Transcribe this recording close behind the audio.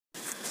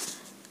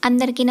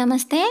అందరికీ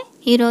నమస్తే।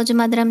 ఈరోజు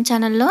మధురం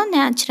ఛానల్లో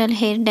న్యాచురల్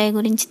హెయిర్ డై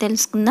గురించి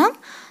తెలుసుకుందాం।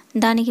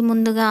 దానికి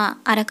ముందుగా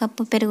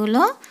అరకప్పు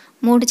పెరుగులో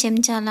 3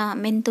 చెంచాల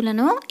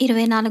మెంతులను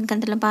 24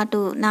 గంటల పాటు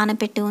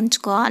నానబెట్టి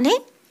ఉంచుకోవాలి।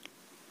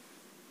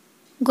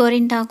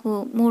 గోరింటాకు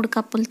 3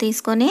 కప్పులు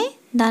తీసుకొని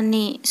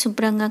దాన్ని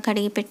శుభ్రంగా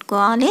కడిగి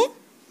పెట్టుకోవాలి।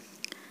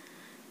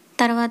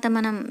 తర్వాత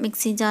మనం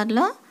మిక్సీ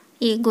జార్లో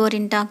ఈ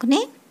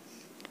గోరింటాకుని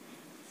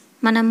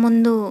మనం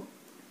ముందు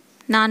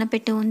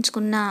నానబెట్టి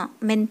ఉంచుకున్న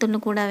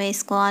మెంతులు కూడా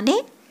వేసుకోవాలి।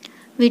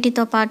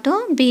 వీటితో పాటు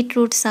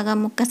బీట్రూట్ సగం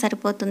ముక్క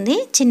సరిపోతుంది,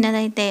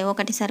 చిన్నదైతే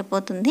ఒకటి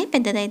సరిపోతుంది,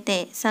 పెద్దదైతే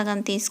సగం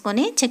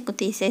తీసుకొని చెక్కు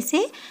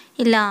తీసేసి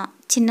ఇలా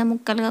చిన్న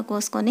ముక్కలుగా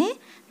కోసుకొని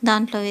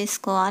దాంట్లో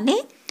వేసుకోవాలి।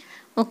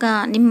 ఒక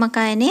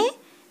నిమ్మకాయని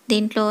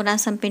దీంట్లో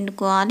రసం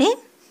పిండుకోవాలి।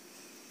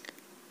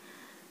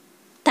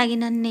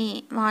 తగినన్ని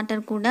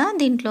వాటర్ కూడా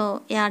దీంట్లో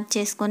యాడ్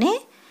చేసుకొని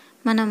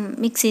మనం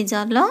మిక్సీ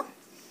జార్లో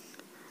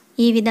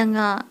ఈ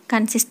విధంగా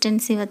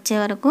కన్సిస్టెన్సీ వచ్చే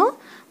వరకు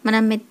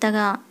మనం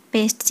మెత్తగా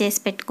పేస్ట్ చేసి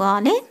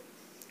పెట్టుకోవాలి।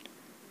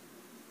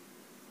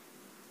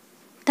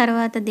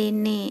 తర్వాత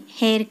దీన్ని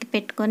హెయిర్కి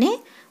పెట్టుకొని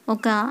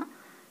ఒక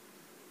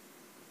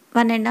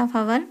 1.5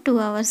 అవర్ 2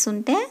 అవర్స్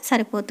ఉంటే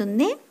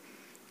సరిపోతుంది।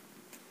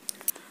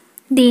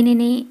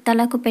 దీనిని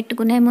తలకు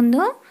పెట్టుకునే ముందు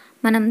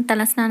మనం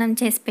తలస్నానం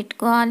చేసి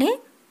పెట్టుకోవాలి।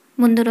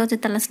 ముందు రోజు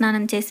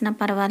తలస్నానం చేసినా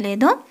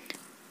పర్వాలేదు।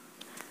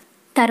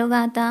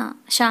 తరువాత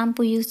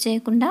షాంపూ యూజ్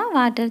చేయకుండా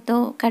వాటర్తో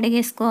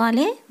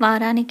కడిగేసుకోవాలి।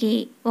 వారానికి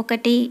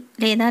 1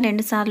 లేదా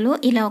 2 సార్లు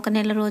ఇలా 1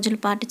 నెల రోజుల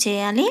పాటు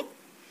చేయాలి।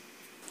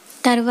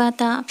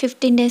 తర్వాత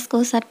 15 డేస్కి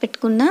ఒకసారి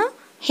పెట్టుకున్న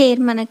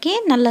హెయిర్ మనకి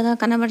నల్లగా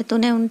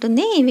కనబడుతూనే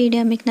ఉంటుంది। ఈ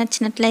వీడియో మీకు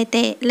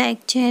నచ్చినట్లయితే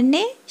లైక్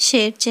చేయండి,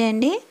 షేర్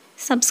చేయండి,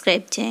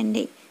 సబ్స్క్రైబ్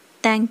చేయండి।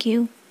 Thank you.